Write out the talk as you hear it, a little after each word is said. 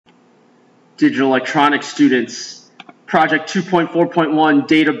digital electronics students, project 2.4.1,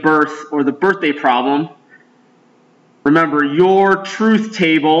 date of birth or the birthday problem. Remember, your truth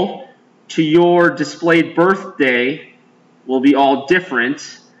table to your displayed birthday will be all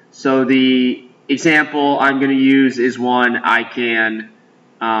different. So the example I'm going to use is one I can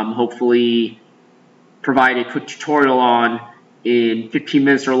hopefully provide a quick tutorial on in 15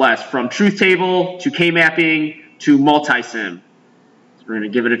 minutes or less, from truth table to K-mapping to multi-sim. So we're going to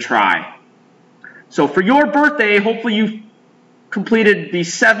give it a try. So for your birthday, hopefully you've completed the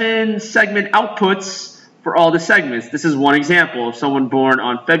 7 segment outputs for all the segments. This is one example of someone born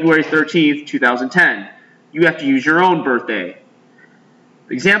on February 13th, 2010. You have to use your own birthday.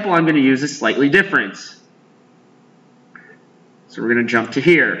 The example I'm going to use is slightly different. So we're going to jump to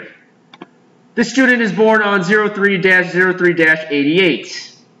here. This student is born on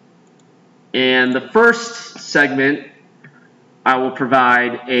 03-03-88. And the first segment I will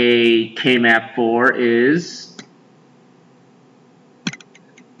provide a K-map for is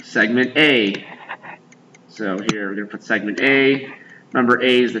segment A. So here we're going to put segment A. Remember,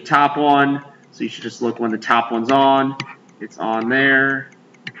 A is the top one, so you should just look when the top one's on. It's on there,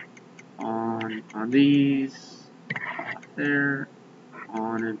 on these, there,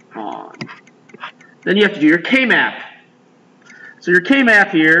 on and on. Then you have to do your K-map. So your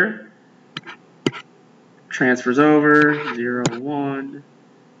K-map here transfers over, 0, 1.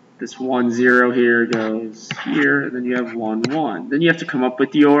 This 1, 0 here goes here, and then you have 1, 1. Then you have to come up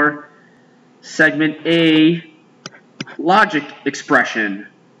with your segment A logic expression.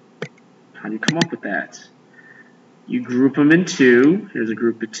 How do you come up with that? You group them in 2. Here's a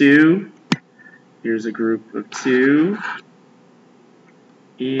group of 2. Here's a group of 2.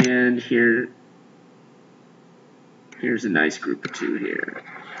 And here's a nice group of 2 here.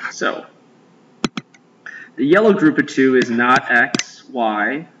 So the yellow group of 2 is not X,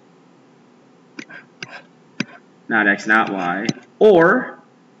 Y, not X, not Y, or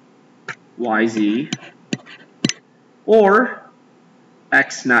Y, Z, or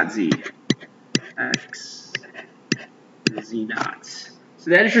X, not Z, X, Z, not. So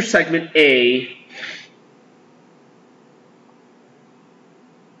that is your segment A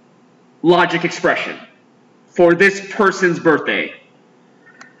logic expression for this person's birthday.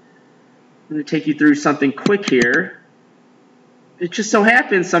 I'm going to take you through something quick here. It just so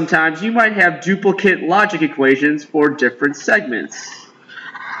happens sometimes you might have duplicate logic equations for different segments.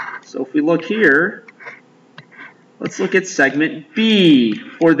 So if we look here, let's look at segment B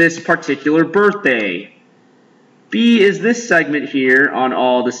for this particular birthday. B is this segment here on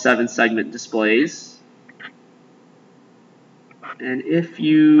all the 7 segment displays. And if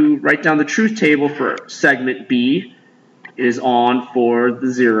you write down the truth table for segment B, it is on for the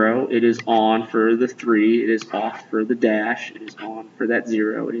 0, it is on for the 3, it is off for the dash, it is on for that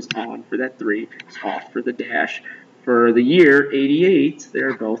 0, it is on for that 3, it's off for the dash. For the year 88,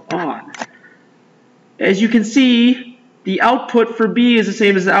 they're both on. As you can see, the output for B is the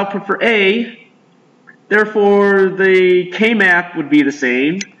same as the output for A. Therefore, the K-map would be the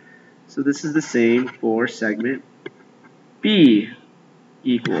same. So this is the same for segment B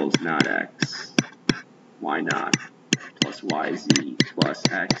equals not X, Y not, plus YZ plus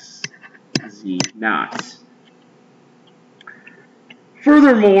X, Z not.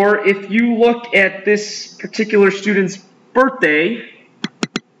 Furthermore, if you look at this particular student's birthday,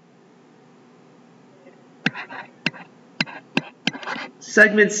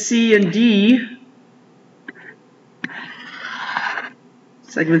 segment C and D,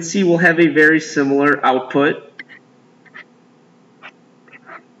 segment C will have a very similar output,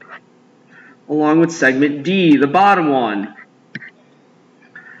 along with segment D, the bottom one.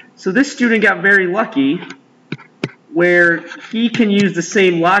 So this student got very lucky where he can use the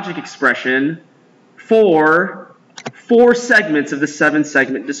same logic expression for 4 segments of the 7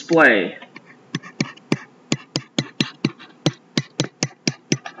 segment display.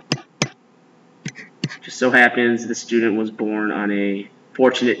 Just so happens the student was born on a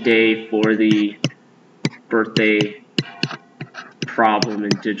fortunate day for the birthday problem in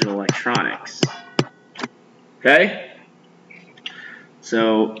digital electronics. Okay?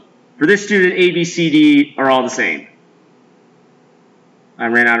 So for this student, A, B, C, D are all the same. I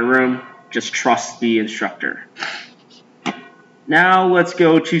ran out of room. Just trust the instructor. Now let's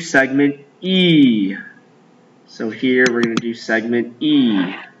go to segment E. So here we're going to do segment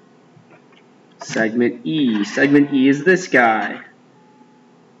E. Segment E. Segment E is this guy.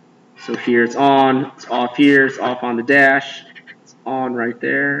 So here it's on, it's off here, it's off on the dash, it's on right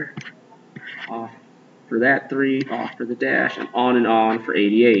there, off for that 3, off for the dash, and on for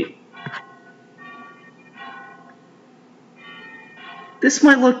 88. This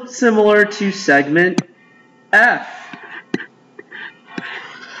might look similar to segment F.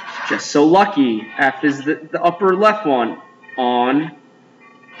 Just so lucky. F is the upper left one. On,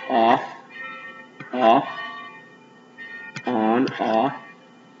 off, off, on,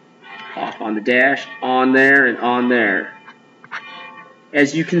 off on the dash, on there, and on there.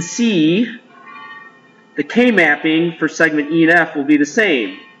 As you can see, the K mapping for segment E and F will be the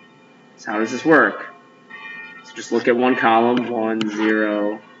same. So how does this work? So just look at one column, 1,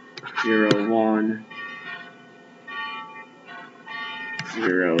 0, 0, 1,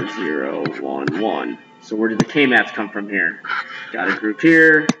 0, 0, 1, 1. So where did the K maps come from here? Got a group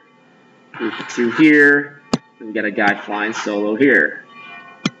here, group of 2 here, and we got a guy flying solo here.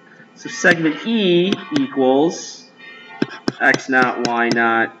 So segment E equals X naught, Y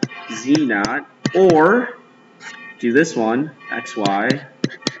naught, Z naught, or do this one, XY,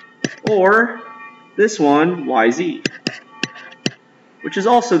 or this one, YZ, which is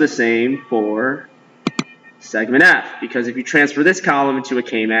also the same for segment F, because if you transfer this column into a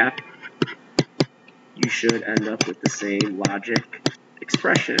K-map, you should end up with the same logic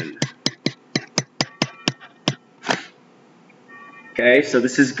expression. Okay, so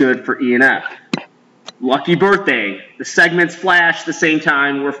this is good for E and F. Lucky birthday. The segments flash the same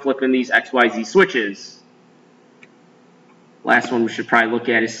time we're flipping these XYZ switches. Last one we should probably look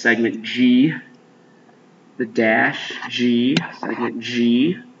at is segment G. The dash G, segment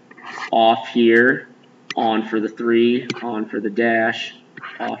G, off here, on for the 3, on for the dash,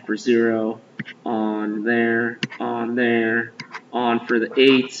 off for 0, on there, on there, on for the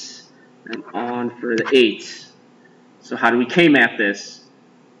 8, and on for the 8. So how do we K-map this?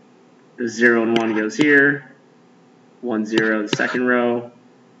 The 0 and 1 goes here, 1, 0, the second row,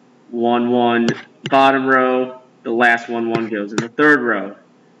 1, 1, bottom row, the last 1, 1 goes in the third row.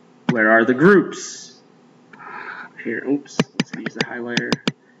 Where are the groups? Here, oops, let's use the highlighter.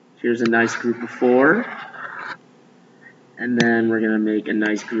 Here's a nice group of 4. And then we're going to make a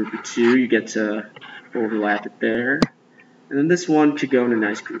nice group of 2. You get to overlap it there. And then this one could go in a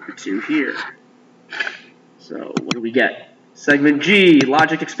nice group of 2 here. So what do we get? Segment G,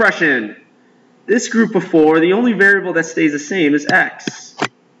 logic expression. This group of 4, the only variable that stays the same is X.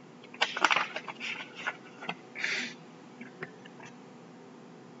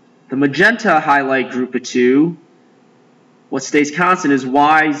 The magenta highlight group of 2, what stays constant is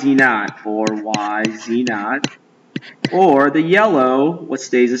Y, Z naught, or Y, Z naught. Or the yellow, what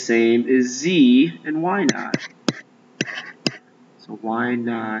stays the same is Z and Y naught. So Y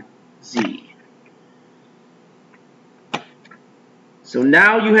naught, Z. So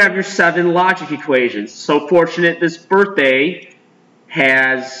now you have your 7 logic equations. So fortunate this birthday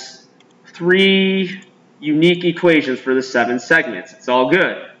has 3 unique equations for the 7 segments. It's all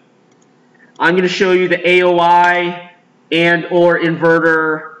good. I'm going to show you the AOI and or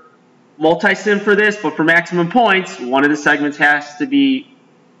inverter multisim for this, but for maximum points, one of the segments has to be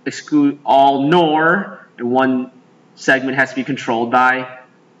exclude all NOR, and one segment has to be controlled by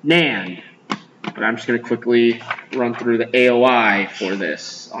NAND. But I'm just going to quickly run through the AOI for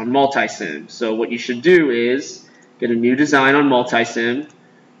this on multisim. So what you should do is get a new design on multisim,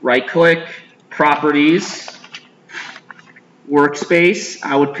 right-click, properties, workspace.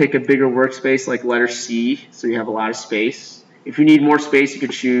 I would pick a bigger workspace like letter C, so you have a lot of space. If you need more space, you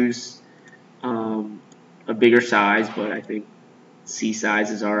could choose a bigger size, but I think C size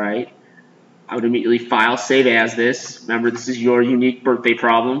is alright. I would immediately file, save as this. Remember, this is your unique birthday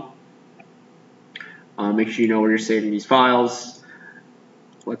problem. Make sure you know where you're saving these files.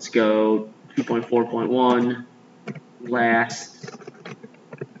 Let's go 2.4.1, last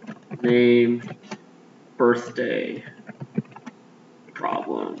name, birthday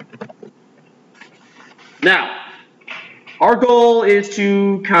problem. Now, our goal is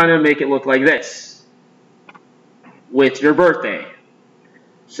to kind of make it look like this with your birthday.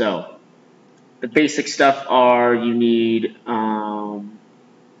 So, the basic stuff are you need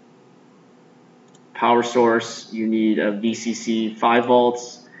power source, you need a VCC 5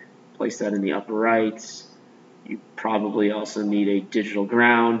 volts, place that in the upper right. You probably also need a digital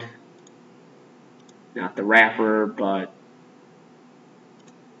ground, not the wrapper, but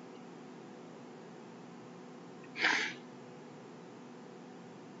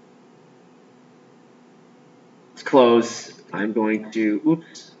let's close. I'm going to,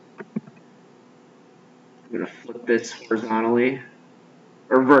 I'm going to flip this horizontally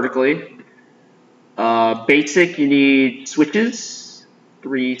or vertically. Basic, you need switches,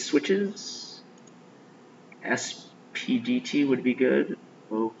 3 switches. SPDT would be good.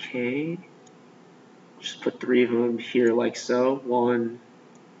 Okay. Just put 3 of them here like so. 1,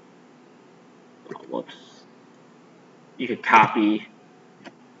 oh, whoops. You could copy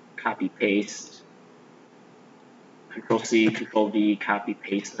copy paste, Control C, Control V, copy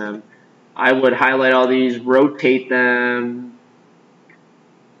paste them. I would highlight all these, rotate them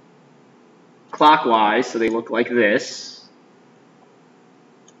clockwise so they look like this.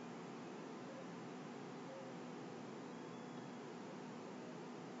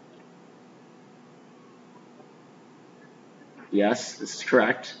 Yes, this is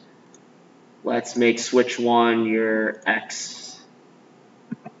correct. Let's make switch 1 your X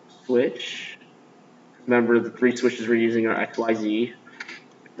switch. Remember, the 3 switches we're using are X, Y, Z.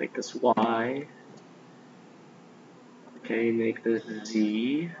 Make this Y. Okay, make this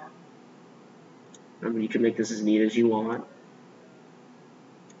Z. Remember, you can make this as neat as you want.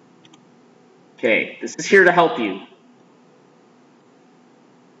 Okay, this is here to help you.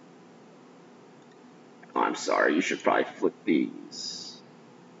 Oh, I'm sorry, you should probably flip these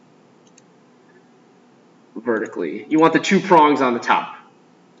vertically. You want the 2 prongs on the top.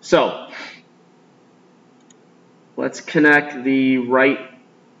 So, let's connect the right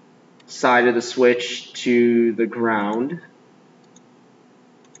side of the switch to the ground.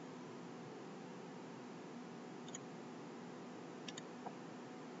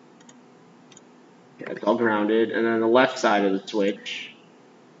 Okay, it's all grounded. And then the left side of the switch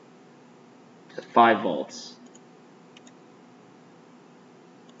to 5 volts.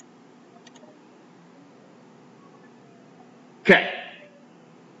 Okay.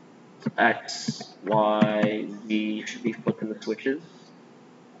 X, Y, Z should be flipping the switches.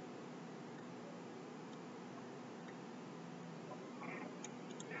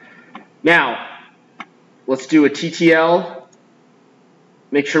 Now, let's do a TTL.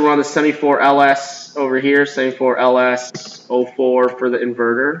 Make sure we're on the semi-4 LS over here, semi-4 LS 04 for the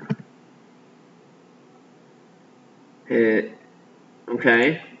inverter. Hit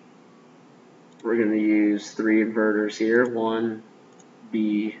OK. We're going to use 3 inverters here. 1,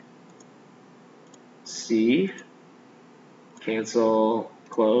 B, C. Cancel,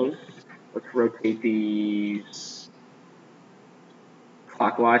 close. Let's rotate these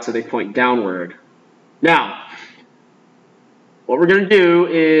clockwise so they point downward. Now, what we're going to do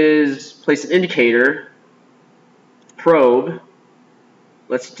is place an indicator, probe.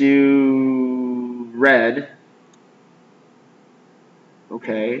 Let's do red.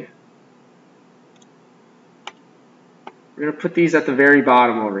 Okay. We're going to put these at the very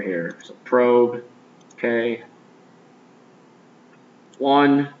bottom over here. So probe, okay.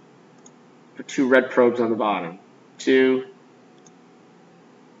 1, put 2 red probes on the bottom. 2,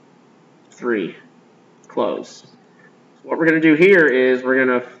 3, close. So what we're going to do here is we're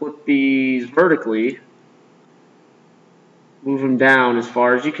going to flip these vertically, move them down as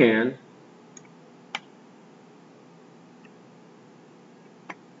far as you can.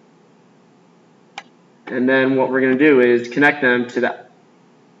 And then what we're going to do is connect them to the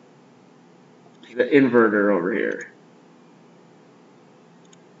inverter over here.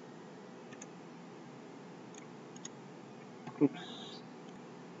 Oops.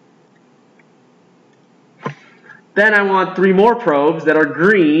 Then I want 3 more probes that are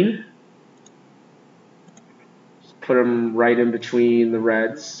green. Just put them right in between the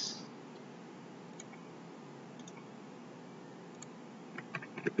reds.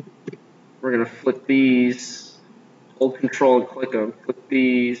 We're going to flip these, hold control and click them, flip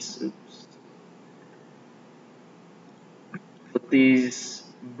these, oops. Flip these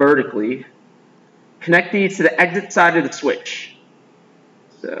vertically. Connect these to the exit side of the switch.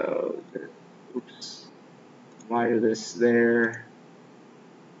 So, oops, wire this there.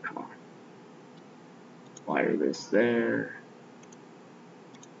 Come on. Wire this there.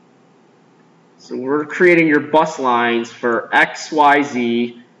 So we're creating your bus lines for X, Y,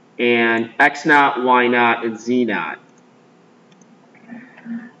 Z, and X naught, Y naught, and Z naught.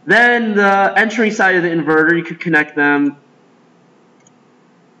 Then the entry side of the inverter, you could connect them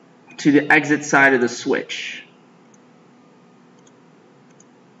to the exit side of the switch.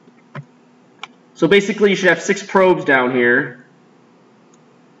 So basically you should have 6 probes down here.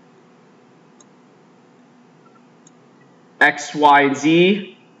 X, Y, and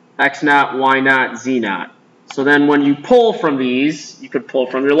Z, X naught, Y naught, Z naught. So then when you pull from these, you could pull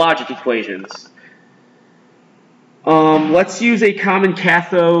from your logic equations. Let's use a common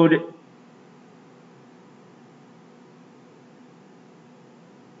cathode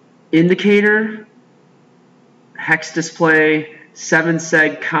indicator, hex display,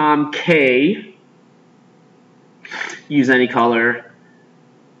 7seg com K. Use any color.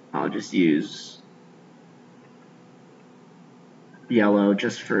 I'll just use yellow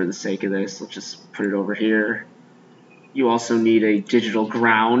just for the sake of this. Let's just put it over here. You also need a digital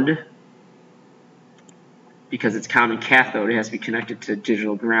ground. because it's common cathode, it has to be connected to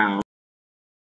digital ground.